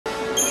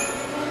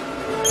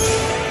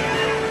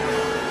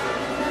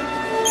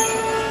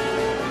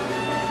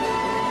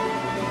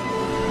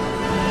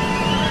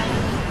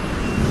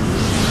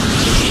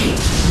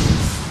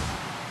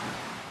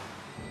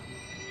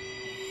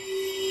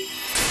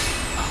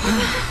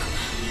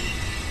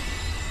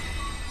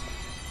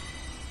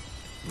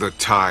The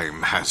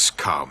time has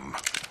come.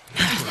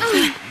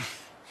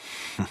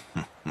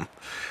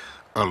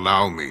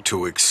 Allow me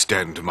to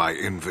extend my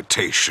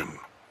invitation.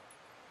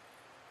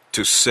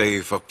 To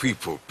save a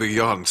people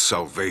beyond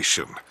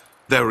salvation,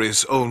 there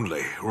is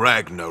only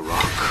Ragnarok.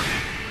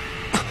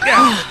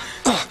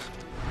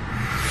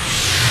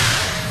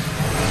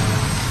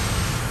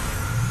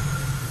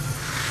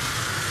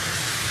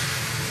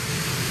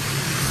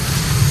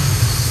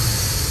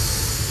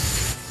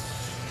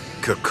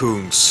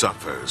 Cocoon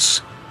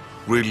suffers.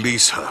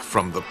 Release her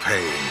from the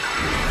pain.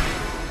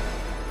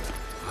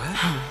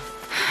 What?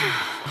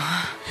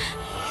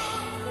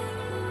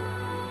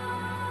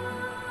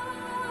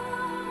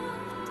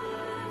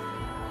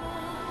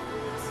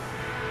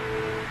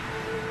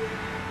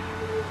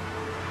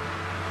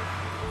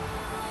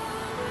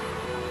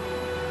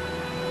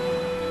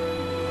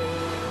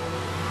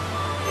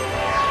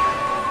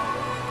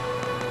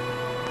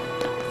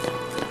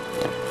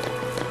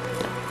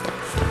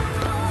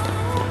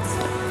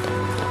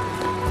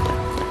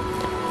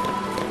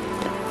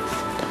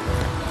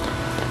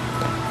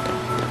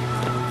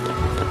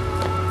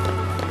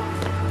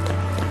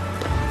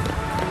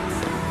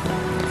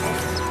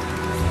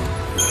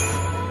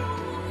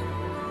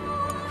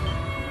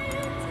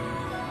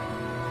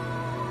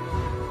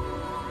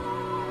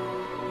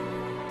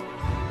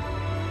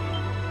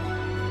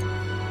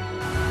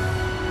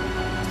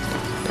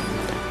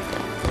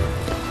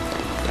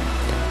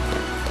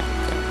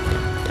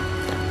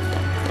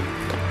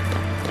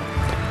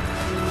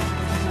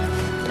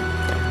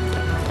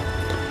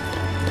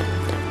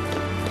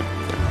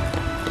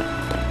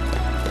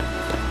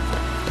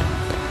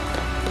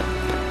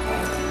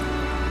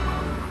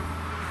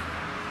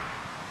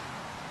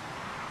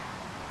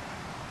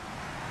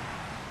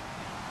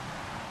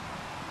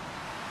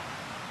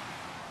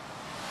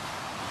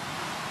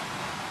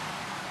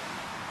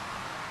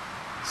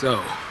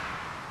 So,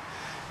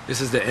 this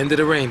is the end of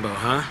the rainbow,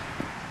 huh?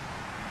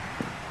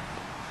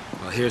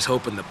 Well, here's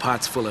hoping the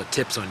pot's full of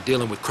tips on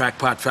dealing with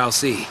crackpot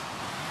Vallis.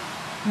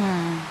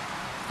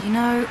 You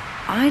know,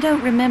 I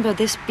don't remember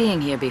this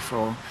being here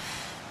before.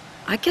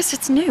 I guess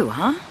it's new,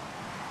 huh?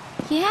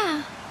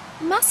 Yeah,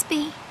 must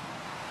be.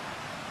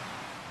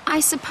 I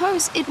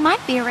suppose it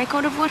might be a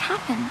record of what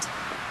happened.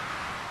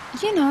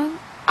 You know,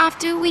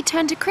 after we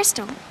turned to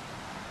crystal.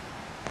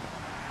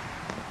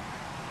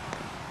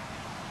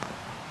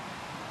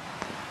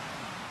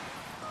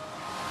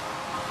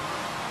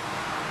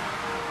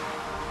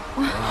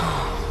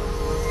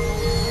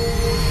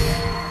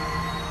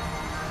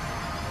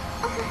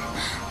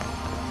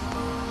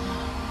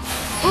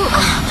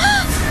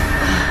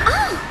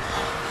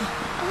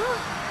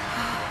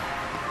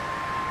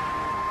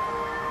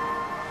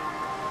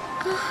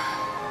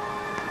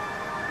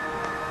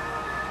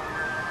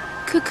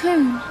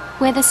 Cocoon,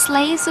 where the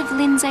slaves of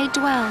Lindsay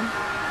dwell,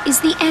 is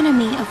the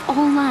enemy of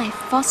all life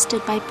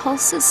fostered by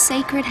Pulse's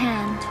sacred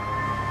hand.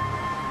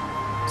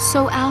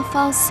 So our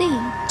Vallis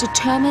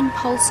determined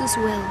Pulse's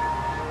will,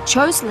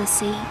 chose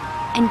Lassie,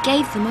 and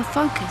gave them a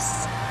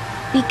focus.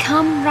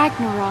 Become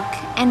Ragnarok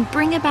and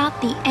bring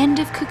about the end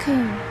of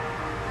Cocoon.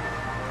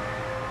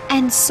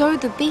 And so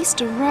the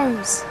beast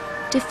arose,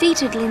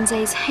 defeated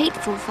Lindsay's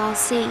hateful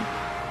Vallis,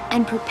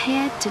 and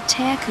prepared to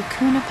tear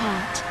Cocoon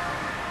apart.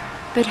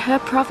 But her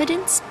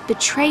providence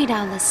betrayed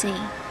our Lassie,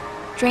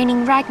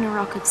 draining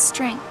Ragnarok of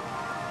strength.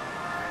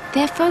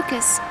 Their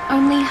focus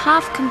only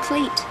half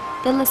complete,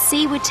 the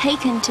Lassie were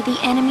taken to the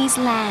enemy's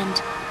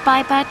land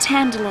by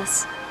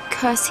Bartandalus,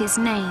 curse his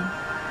name.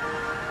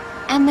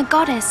 And the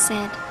goddess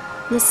said,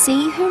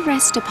 Lassie who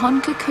rest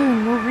upon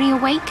Cocoon will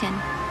reawaken,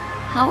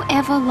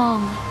 however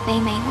long they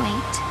may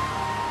wait.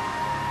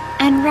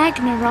 And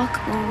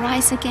Ragnarok will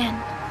rise again,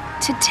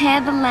 to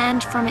tear the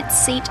land from its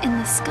seat in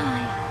the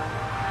sky.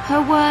 Her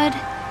word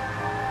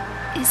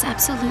is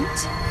absolute.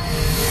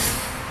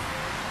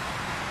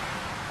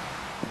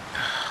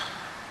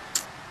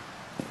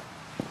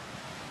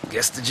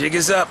 Guess the jig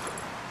is up.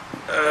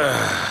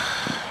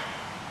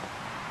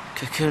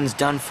 Cocoon's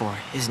done for,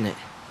 isn't it?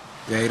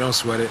 Yeah, you don't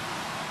sweat it.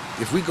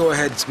 If we go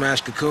ahead and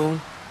smash Cocoon,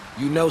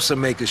 you know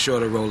some makers sure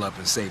to roll up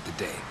and save the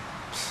day.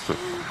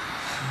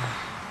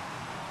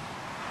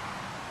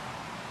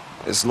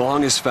 As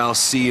long as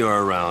Vallis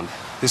are around,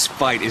 this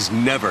fight is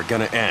never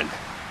gonna end.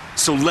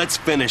 So let's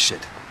finish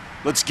it.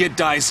 Let's get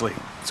Daisley.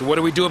 So what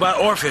do we do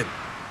about Orphan?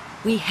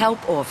 We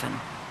help Orphan.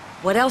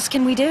 What else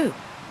can we do?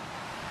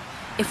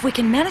 If we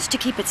can manage to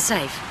keep it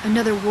safe...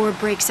 Another war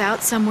breaks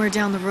out somewhere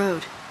down the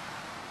road.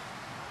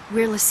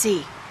 We're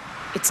Lassie.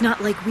 It's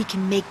not like we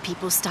can make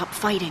people stop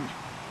fighting.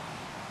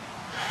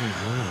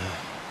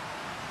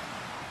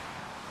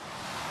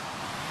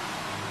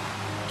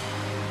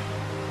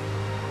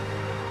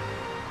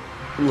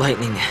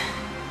 Lightning,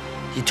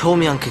 you told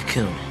me on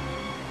Cocoon.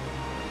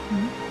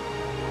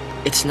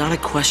 It's not a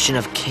question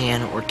of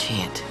can or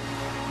can't.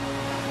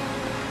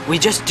 We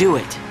just do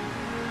it.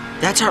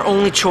 That's our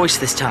only choice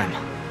this time.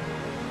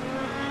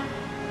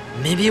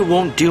 Maybe it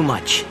won't do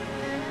much.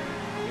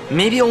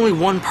 Maybe only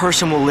one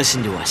person will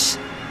listen to us.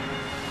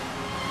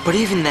 But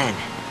even then,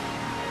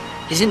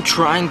 isn't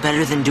trying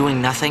better than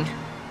doing nothing?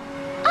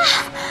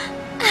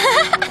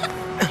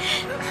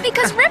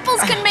 Because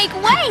ripples can make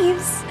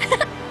waves.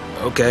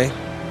 Okay,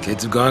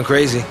 kids have gone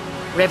crazy.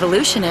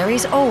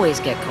 Revolutionaries always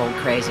get cold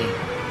crazy.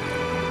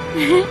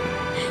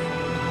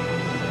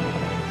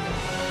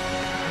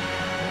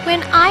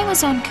 When I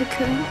was on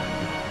Cocoon,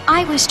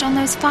 I wished on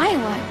those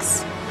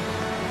fireworks.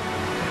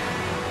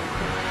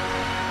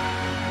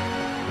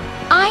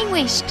 I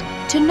wished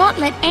to not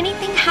let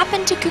anything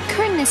happen to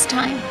Cocoon this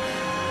time.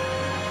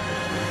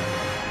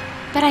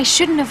 But I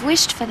shouldn't have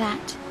wished for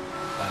that.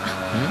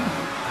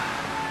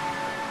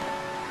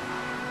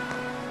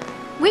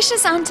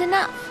 Wishes aren't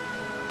enough.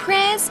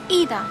 Prayers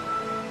either.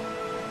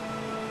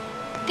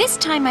 This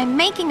time I'm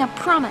making a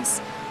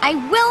promise. I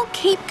will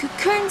keep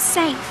Cocoon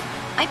safe.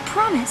 I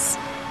promise.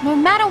 No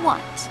matter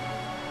what.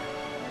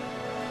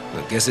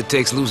 I guess it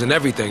takes losing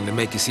everything to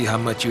make you see how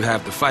much you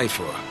have to fight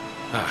for.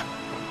 Huh.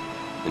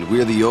 And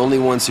we're the only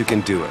ones who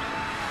can do it,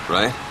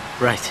 right?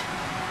 Right.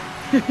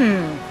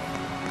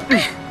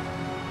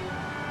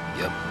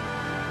 Yep.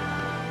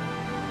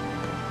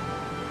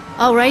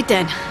 All right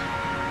then.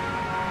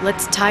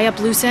 Let's tie up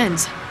loose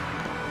ends.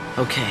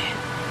 Okay.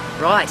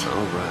 Right.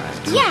 All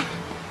right. Yeah,